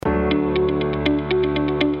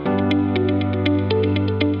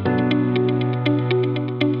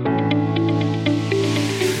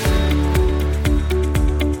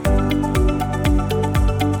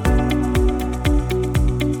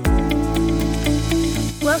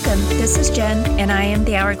Welcome, this is Jen, and I am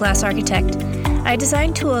the Hourglass Architect. I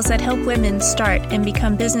design tools that help women start and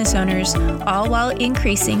become business owners, all while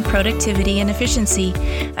increasing productivity and efficiency.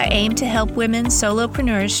 I aim to help women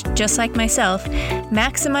solopreneurs, just like myself,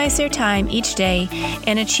 maximize their time each day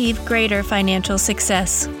and achieve greater financial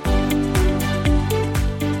success.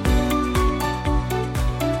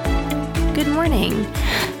 Good morning.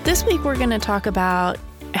 This week we're going to talk about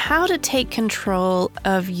how to take control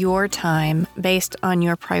of your time based on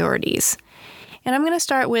your priorities. And I'm going to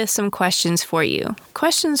start with some questions for you.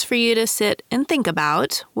 Questions for you to sit and think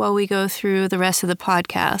about while we go through the rest of the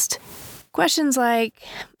podcast. Questions like,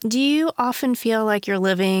 do you often feel like you're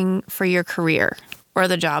living for your career or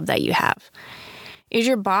the job that you have? Is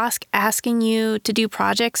your boss asking you to do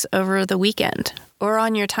projects over the weekend or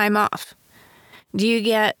on your time off? Do you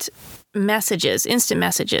get messages, instant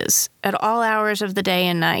messages, at all hours of the day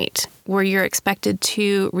and night where you're expected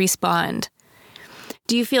to respond?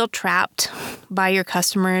 Do you feel trapped by your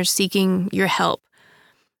customers seeking your help?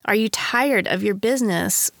 Are you tired of your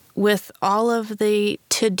business with all of the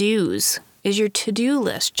to-dos? Is your to-do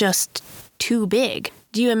list just too big?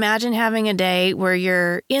 Do you imagine having a day where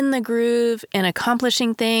you're in the groove and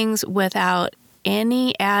accomplishing things without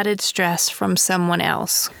any added stress from someone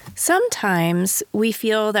else? Sometimes we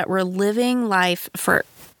feel that we're living life for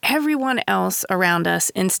everyone else around us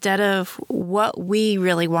instead of what we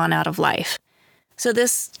really want out of life. So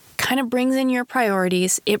this kind of brings in your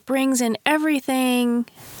priorities. It brings in everything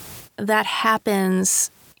that happens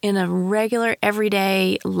in a regular,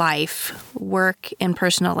 everyday life, work and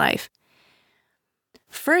personal life.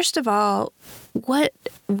 First of all, what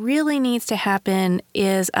really needs to happen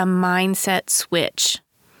is a mindset switch.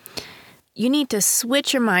 You need to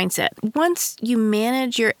switch your mindset. Once you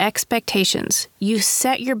manage your expectations, you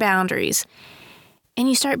set your boundaries, and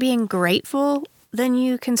you start being grateful, then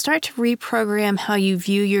you can start to reprogram how you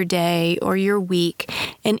view your day or your week,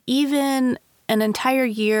 and even an entire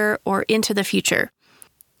year or into the future.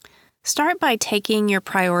 Start by taking your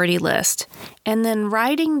priority list and then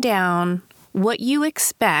writing down what you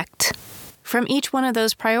expect from each one of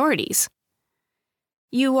those priorities.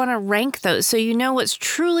 You want to rank those so you know what's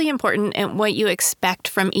truly important and what you expect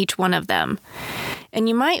from each one of them. And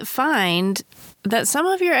you might find that some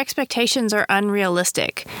of your expectations are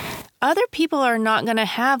unrealistic. Other people are not going to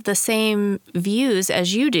have the same views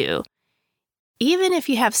as you do. Even if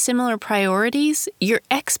you have similar priorities, your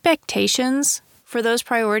expectations for those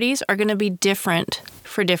priorities are going to be different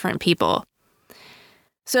for different people.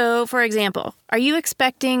 So, for example, are you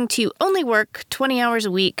expecting to only work 20 hours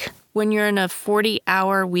a week when you're in a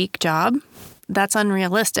 40-hour week job? That's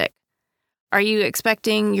unrealistic. Are you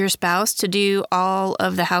expecting your spouse to do all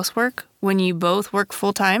of the housework when you both work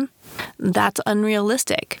full-time? That's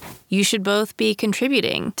unrealistic. You should both be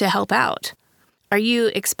contributing to help out. Are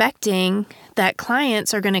you expecting that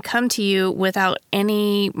clients are going to come to you without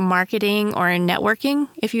any marketing or networking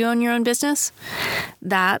if you own your own business?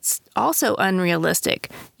 That's also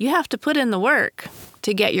unrealistic. You have to put in the work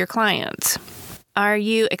to get your clients. Are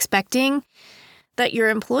you expecting that your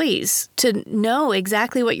employees to know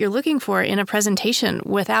exactly what you're looking for in a presentation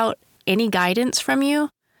without any guidance from you?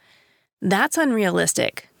 That's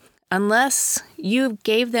unrealistic. Unless you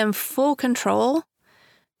gave them full control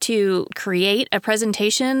to create a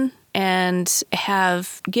presentation and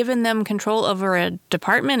have given them control over a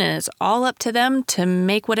department and it's all up to them to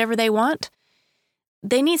make whatever they want,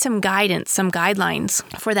 they need some guidance, some guidelines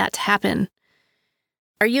for that to happen.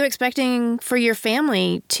 Are you expecting for your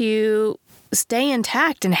family to stay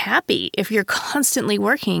intact and happy if you're constantly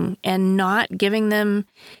working and not giving them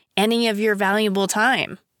any of your valuable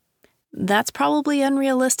time? That's probably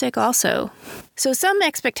unrealistic also. So some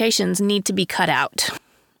expectations need to be cut out.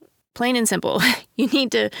 Plain and simple. You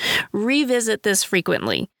need to revisit this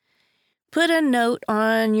frequently. Put a note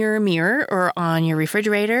on your mirror or on your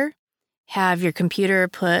refrigerator. Have your computer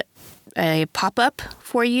put a pop-up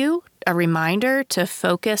for you, a reminder to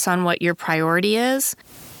focus on what your priority is.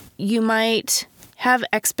 You might have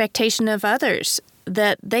expectation of others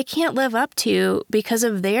that they can't live up to because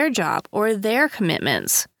of their job or their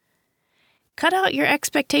commitments. Cut out your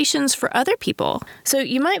expectations for other people. So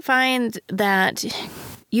you might find that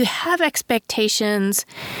you have expectations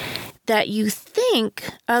that you think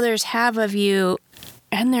others have of you,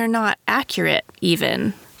 and they're not accurate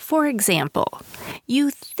even. For example, you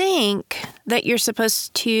think that you're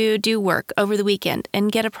supposed to do work over the weekend and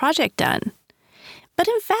get a project done. But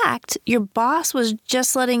in fact, your boss was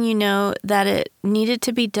just letting you know that it needed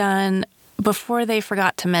to be done before they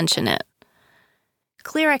forgot to mention it.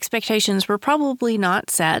 Clear expectations were probably not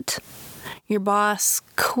set. Your boss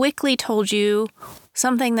quickly told you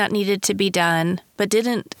something that needed to be done, but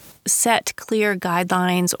didn't set clear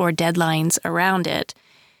guidelines or deadlines around it,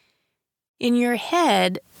 in your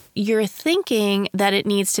head, you're thinking that it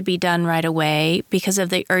needs to be done right away because of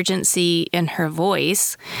the urgency in her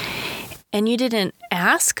voice, and you didn't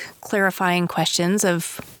ask clarifying questions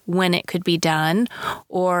of when it could be done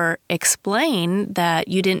or explain that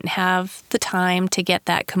you didn't have the time to get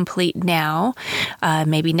that complete now.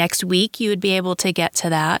 Maybe next week you would be able to get to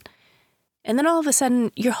that. And then all of a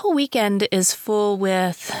sudden, your whole weekend is full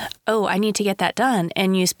with, oh, I need to get that done.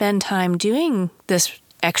 And you spend time doing this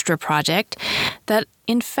extra project that,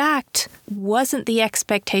 in fact, wasn't the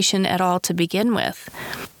expectation at all to begin with.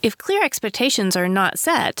 If clear expectations are not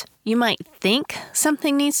set, you might think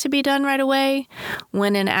something needs to be done right away,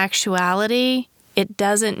 when in actuality, it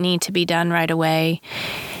doesn't need to be done right away,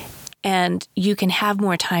 and you can have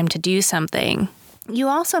more time to do something. You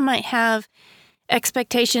also might have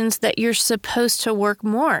expectations that you're supposed to work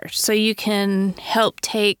more so you can help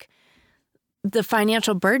take the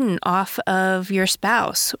financial burden off of your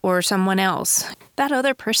spouse or someone else. That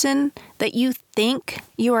other person that you think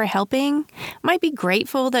you are helping might be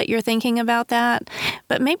grateful that you're thinking about that,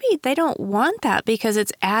 but maybe they don't want that because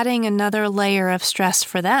it's adding another layer of stress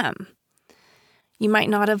for them. You might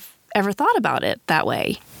not have ever thought about it that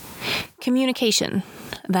way. Communication.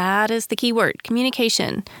 That is the key word.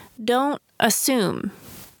 Communication. Don't assume.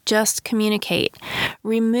 Just communicate.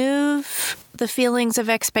 Remove the feelings of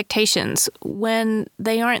expectations when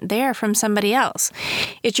they aren't there from somebody else.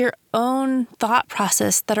 It's your own thought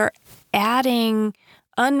process that are adding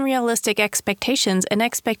unrealistic expectations and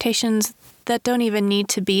expectations that don't even need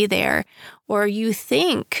to be there. Or you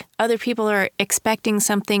think other people are expecting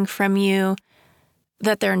something from you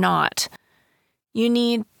that they're not. You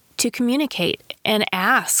need to communicate and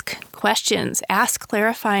ask questions, ask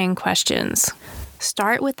clarifying questions.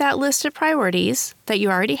 Start with that list of priorities that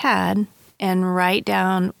you already had and write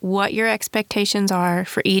down what your expectations are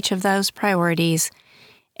for each of those priorities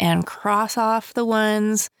and cross off the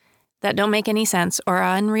ones that don't make any sense or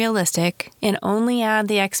are unrealistic and only add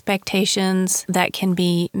the expectations that can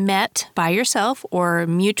be met by yourself or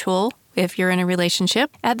mutual if you're in a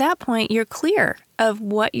relationship. At that point, you're clear of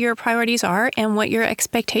what your priorities are and what your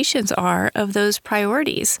expectations are of those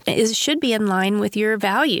priorities. It should be in line with your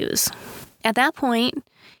values. At that point,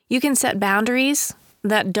 you can set boundaries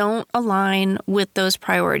that don't align with those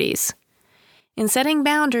priorities. And setting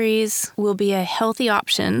boundaries will be a healthy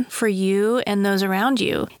option for you and those around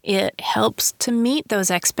you. It helps to meet those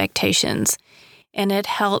expectations, and it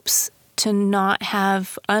helps to not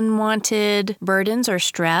have unwanted burdens or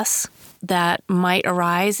stress that might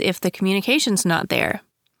arise if the communication's not there.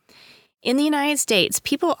 In the United States,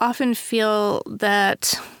 people often feel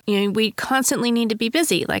that, we constantly need to be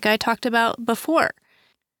busy, like I talked about before.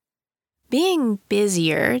 Being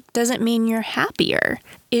busier doesn't mean you're happier.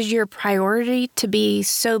 Is your priority to be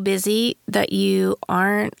so busy that you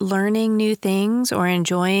aren't learning new things or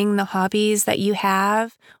enjoying the hobbies that you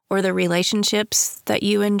have or the relationships that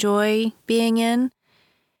you enjoy being in?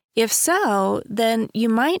 If so, then you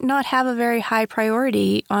might not have a very high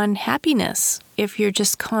priority on happiness if you're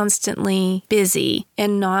just constantly busy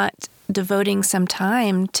and not devoting some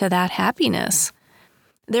time to that happiness.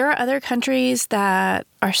 There are other countries that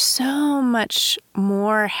are so much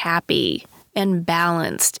more happy and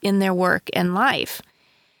balanced in their work and life.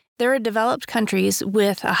 There are developed countries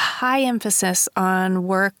with a high emphasis on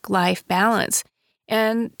work-life balance,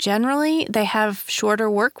 and generally they have shorter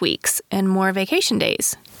work weeks and more vacation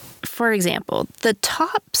days. For example, the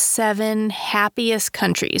top 7 happiest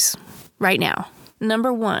countries right now.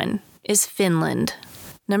 Number 1 is Finland.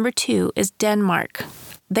 Number 2 is Denmark.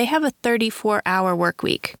 They have a 34-hour work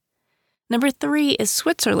week. Number 3 is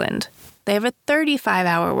Switzerland. They have a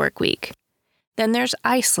 35-hour work week. Then there's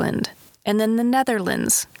Iceland, and then the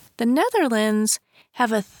Netherlands. The Netherlands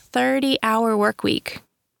have a 30-hour work week.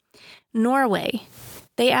 Norway,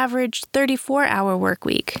 they average 34-hour work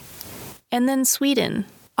week. And then Sweden.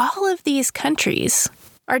 All of these countries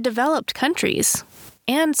are developed countries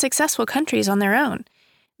and successful countries on their own.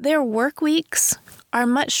 Their work weeks are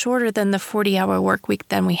much shorter than the 40-hour work week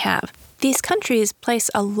than we have. These countries place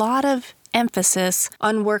a lot of emphasis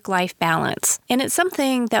on work-life balance, and it's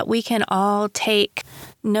something that we can all take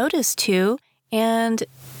notice to and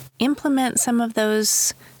implement some of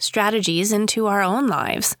those strategies into our own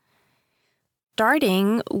lives,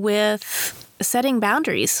 starting with setting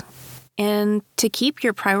boundaries and to keep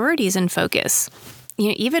your priorities in focus,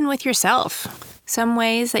 even with yourself. Some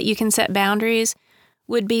ways that you can set boundaries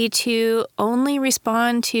would be to only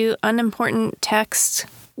respond to unimportant texts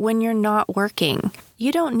when you're not working.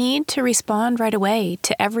 You don't need to respond right away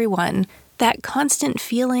to everyone that constant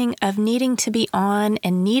feeling of needing to be on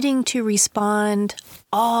and needing to respond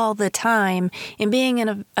all the time and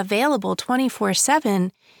being available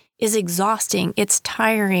 24/7 is exhausting. It's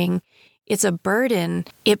tiring. It's a burden.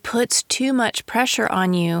 It puts too much pressure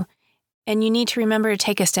on you, and you need to remember to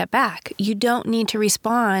take a step back. You don't need to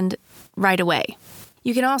respond right away.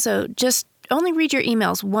 You can also just only read your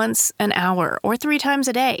emails once an hour or 3 times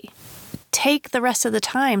a day. Take the rest of the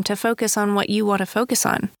time to focus on what you want to focus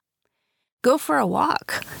on. Go for a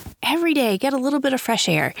walk. Every day, get a little bit of fresh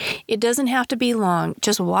air. It doesn't have to be long.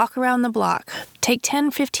 Just walk around the block. Take 10,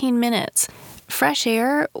 15 minutes. Fresh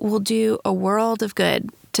air will do a world of good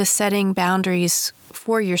to setting boundaries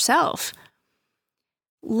for yourself.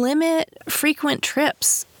 Limit frequent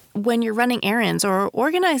trips when you're running errands, or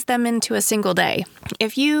organize them into a single day.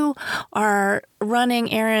 If you are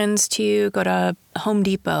running errands to go to Home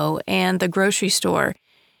Depot and the grocery store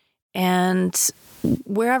and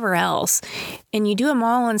wherever else, and you do them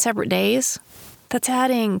all on separate days, that's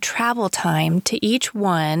adding travel time to each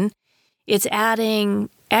one. It's adding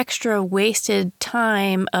extra wasted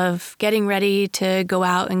time of getting ready to go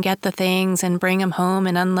out and get the things and bring them home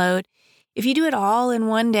and unload. If you do it all in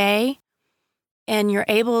one day and you're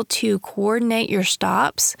able to coordinate your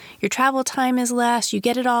stops, your travel time is less, you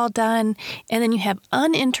get it all done, and then you have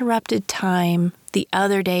uninterrupted time the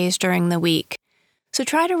other days during the week. So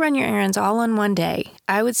try to run your errands all in one day.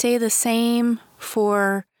 I would say the same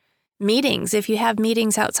for meetings. If you have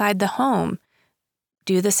meetings outside the home,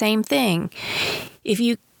 do the same thing. If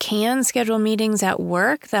you can schedule meetings at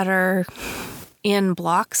work that are in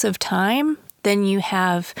blocks of time, then you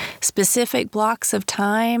have specific blocks of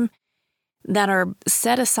time that are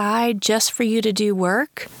set aside just for you to do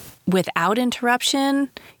work without interruption.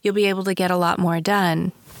 You'll be able to get a lot more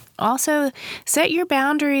done. Also, set your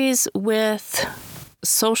boundaries with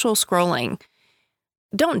social scrolling.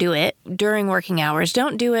 Don't do it during working hours.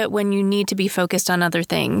 Don't do it when you need to be focused on other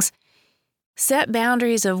things. Set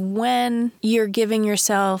boundaries of when you're giving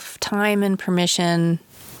yourself time and permission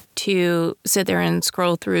to sit there and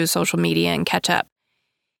scroll through social media and catch up.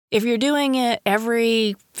 If you're doing it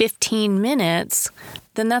every 15 minutes,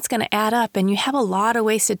 then that's going to add up and you have a lot of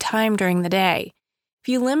wasted time during the day. If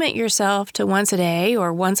you limit yourself to once a day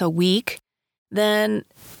or once a week, then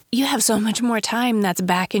you have so much more time that's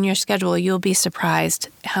back in your schedule. You'll be surprised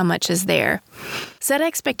how much is there. Set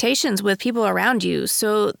expectations with people around you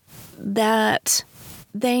so that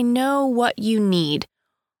they know what you need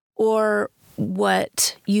or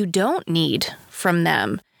what you don't need from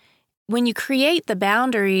them. When you create the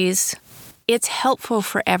boundaries, it's helpful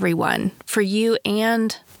for everyone, for you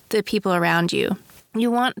and the people around you.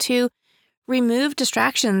 You want to remove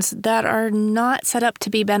distractions that are not set up to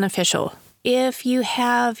be beneficial. If you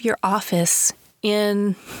have your office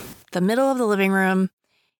in the middle of the living room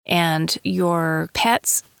and your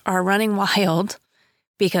pets are running wild,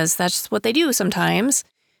 because that's what they do sometimes,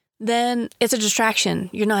 then it's a distraction.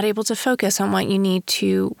 You're not able to focus on what you need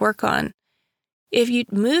to work on. If you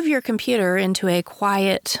move your computer into a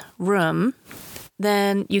quiet room,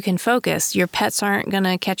 then you can focus. Your pets aren't going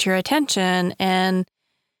to catch your attention and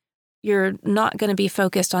you're not going to be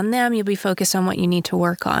focused on them. You'll be focused on what you need to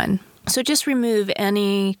work on. So just remove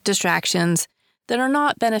any distractions that are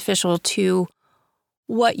not beneficial to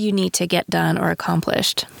what you need to get done or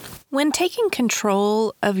accomplished. When taking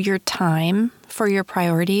control of your time for your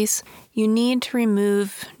priorities, you need to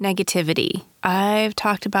remove negativity. I've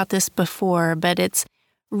talked about this before, but it's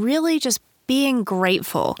really just being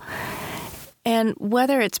grateful. And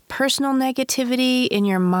whether it's personal negativity in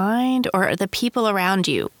your mind or the people around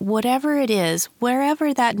you, whatever it is,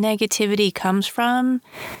 wherever that negativity comes from,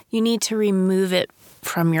 you need to remove it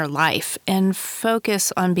from your life and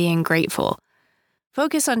focus on being grateful.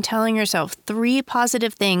 Focus on telling yourself 3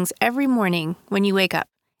 positive things every morning when you wake up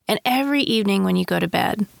and every evening when you go to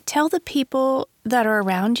bed. Tell the people that are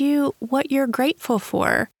around you what you're grateful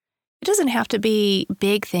for. It doesn't have to be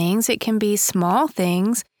big things. It can be small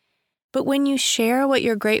things. But when you share what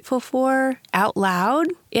you're grateful for out loud,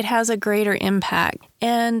 it has a greater impact.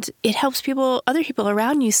 And it helps other people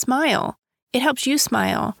around you smile. It helps you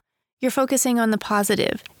smile. You're focusing on the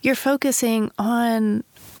positive. You're focusing on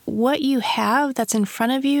what you have that's in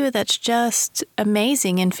front of you that's just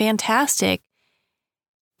amazing and fantastic.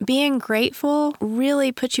 Being grateful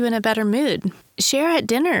really puts you in a better mood. Share at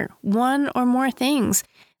dinner 1 or more things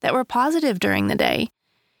that were positive during the day.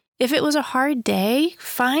 If it was a hard day,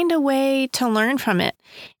 find a way to learn from it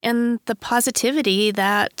and the positivity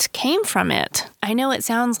that came from it. I know it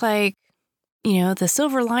sounds like, the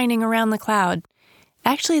silver lining around the cloud.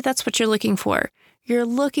 Actually, that's what you're looking for. You're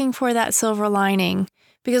looking for that silver lining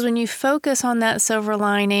because when you focus on that silver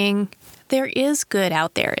lining, there is good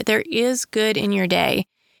out there. There is good in your day.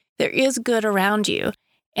 There is good around you.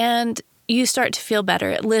 And you start to feel better.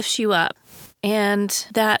 It lifts you up. And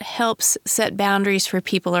that helps set boundaries for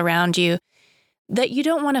people around you, that you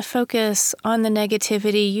don't want to focus on the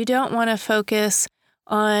negativity. You don't want to focus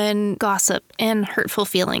on gossip and hurtful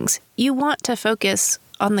feelings. You want to focus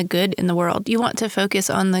on the good in the world. You want to focus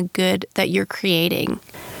on the good that you're creating.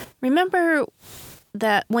 Remember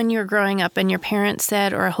that when you were growing up and your parents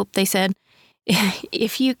said, or I hope they said,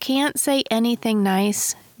 if you can't say anything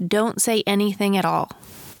nice, don't say anything at all.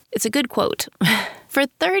 It's a good quote. For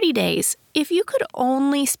 30 days, if you could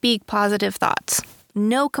only speak positive thoughts,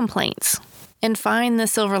 no complaints, and find the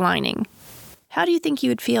silver lining, how do you think you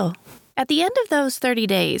would feel? At the end of those 30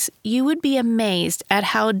 days, you would be amazed at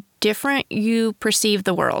how different you perceive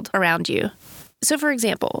the world around you. So for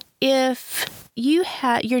example, if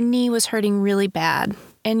your knee was hurting really bad,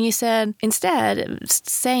 and you said, instead of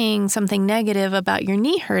saying something negative about your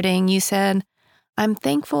knee hurting, you said, I'm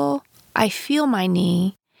thankful I feel my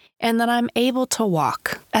knee and that I'm able to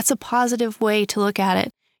walk. That's a positive way to look at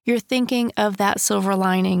it. You're thinking of that silver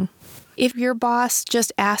lining. If your boss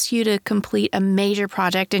just asked you to complete a major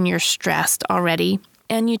project and you're stressed already,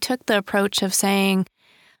 and you took the approach of saying,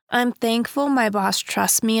 I'm thankful my boss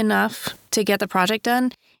trusts me enough to get the project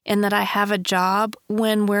done and that I have a job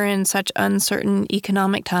when we're in such uncertain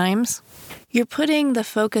economic times, you're putting the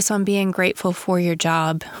focus on being grateful for your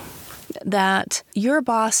job, that your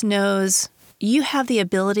boss knows you have the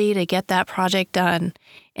ability to get that project done,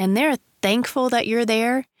 and they're thankful that you're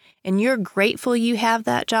there, and you're grateful you have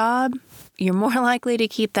that job, you're more likely to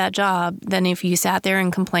keep that job than if you sat there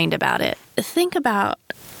and complained about it. Think about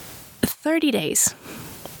 30 days.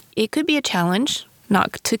 It could be a challenge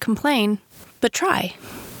not to complain, but try.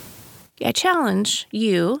 I challenge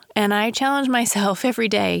you, and I challenge myself every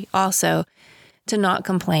day also to not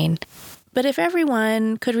complain. But if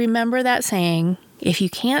everyone could remember that saying, if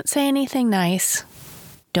you can't say anything nice,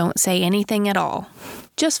 don't say anything at all.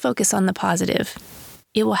 Just focus on the positive.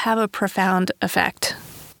 It will have a profound effect.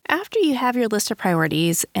 After you have your list of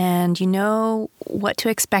priorities and you know what to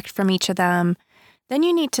expect from each of them, then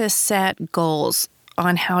you need to set goals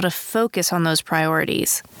on how to focus on those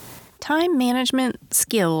priorities. Time management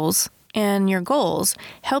skills and your goals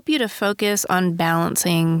help you to focus on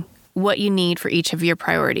balancing what you need for each of your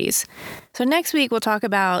priorities. So next week, we'll talk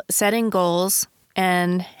about setting goals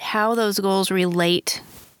and how those goals relate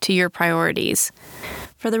to your priorities.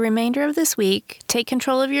 For the remainder of this week, take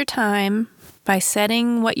control of your time by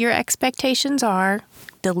setting what your expectations are,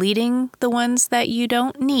 deleting the ones that you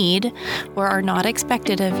don't need or are not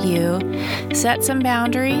expected of you, set some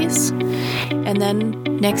boundaries, and then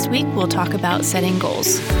next week we'll talk about setting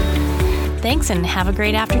goals. Thanks and have a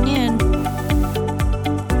great afternoon.